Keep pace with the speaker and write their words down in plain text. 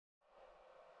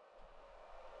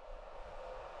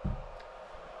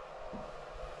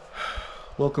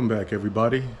Welcome back,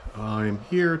 everybody. I'm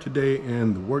here today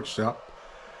in the workshop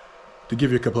to give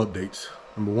you a couple updates.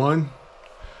 Number one,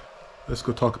 let's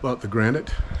go talk about the Granite.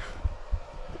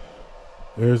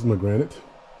 There's my Granite.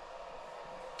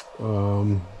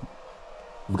 We've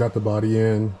got the body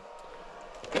in.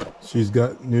 She's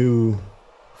got new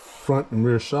front and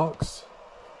rear shocks.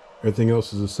 Everything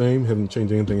else is the same. Haven't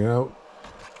changed anything out.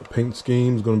 The paint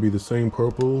scheme is going to be the same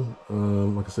purple.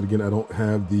 Like I said again, I don't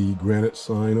have the Granite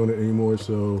sign on it anymore,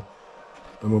 so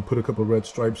I'm going to put a couple of red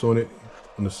stripes on it,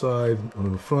 on the side,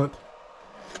 on the front.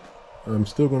 I'm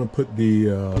still going to put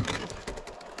the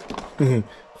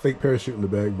fake parachute in the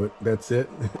bag, but that's it.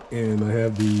 And I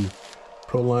have the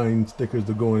Proline stickers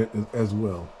to go in it as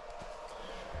well.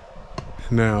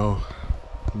 Now,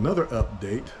 another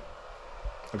update.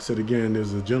 Like I said again,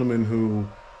 there's a gentleman who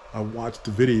I watched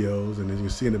the videos, and as you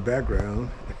see in the background,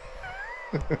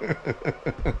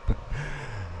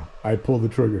 I pulled the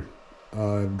trigger.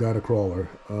 I've got a crawler.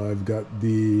 I've got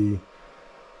the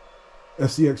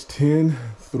SCX10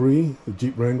 3, the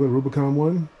Jeep Wrangler Rubicon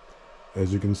one.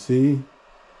 As you can see,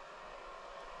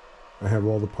 I have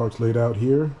all the parts laid out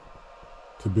here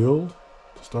to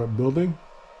start building.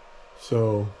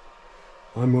 So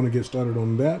I'm going to get started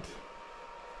on that.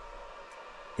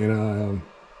 And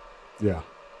yeah.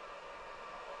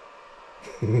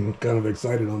 Kind of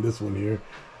excited on this one here.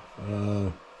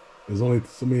 There's only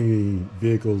so many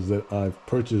vehicles that I've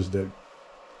purchased that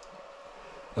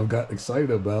I've got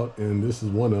excited about, and this is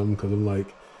one of them, because I'm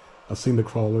like, I've seen the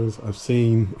crawlers, I've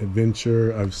seen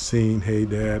Adventure, I've seen Hey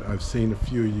Dad, I've seen a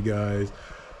few of you guys,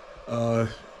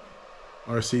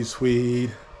 RC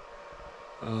Swede,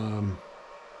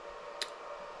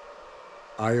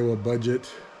 Iowa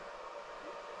Budget,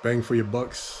 Bang for Your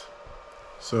Bucks.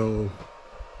 So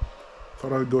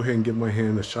thought I'd go ahead and give my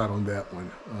hand a shot on that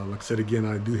one. Like I said again,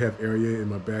 I do have area in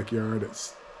my backyard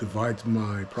that divides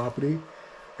my property,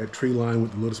 that tree line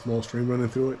with a little small stream running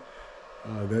through it.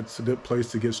 That's a good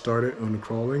place to get started on the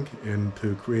crawling and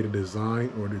to create a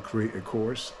design or to create a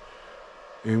course.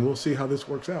 And we'll see how this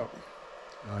works out.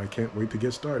 I can't wait to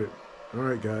get started. All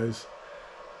right, guys,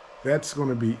 that's going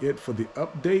to be it for the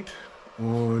update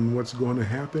on what's going to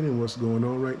happen and what's going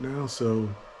on right now. So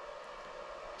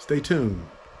stay tuned.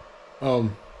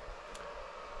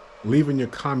 Leave in your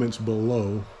comments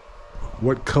below,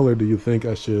 what color do you think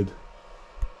I should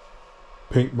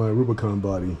paint my Rubicon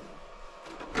body?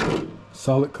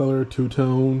 Solid color,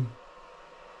 two-tone?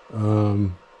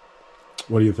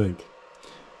 What do you think?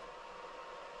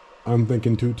 I'm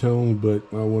thinking two-tone, but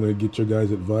I want to get your guys'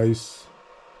 advice.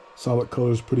 Solid color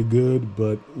is pretty good,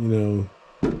 but you know,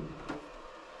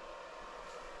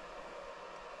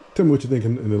 tell me what you think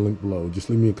in the link below.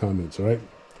 Just leave me a comment, all right?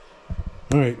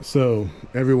 All right, so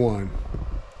everyone,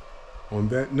 on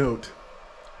that note,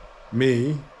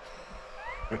 me,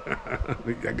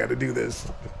 I got to do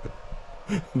this.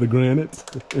 The Granite.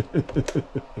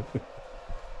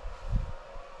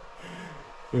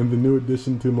 And the new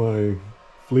addition to my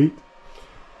fleet,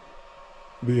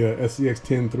 the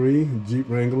SCX10 3 Jeep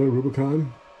Wrangler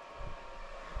Rubicon.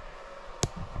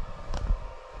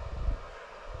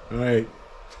 All right,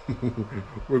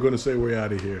 we're going to say we're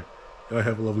out of here. Y'all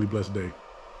have a lovely, blessed day.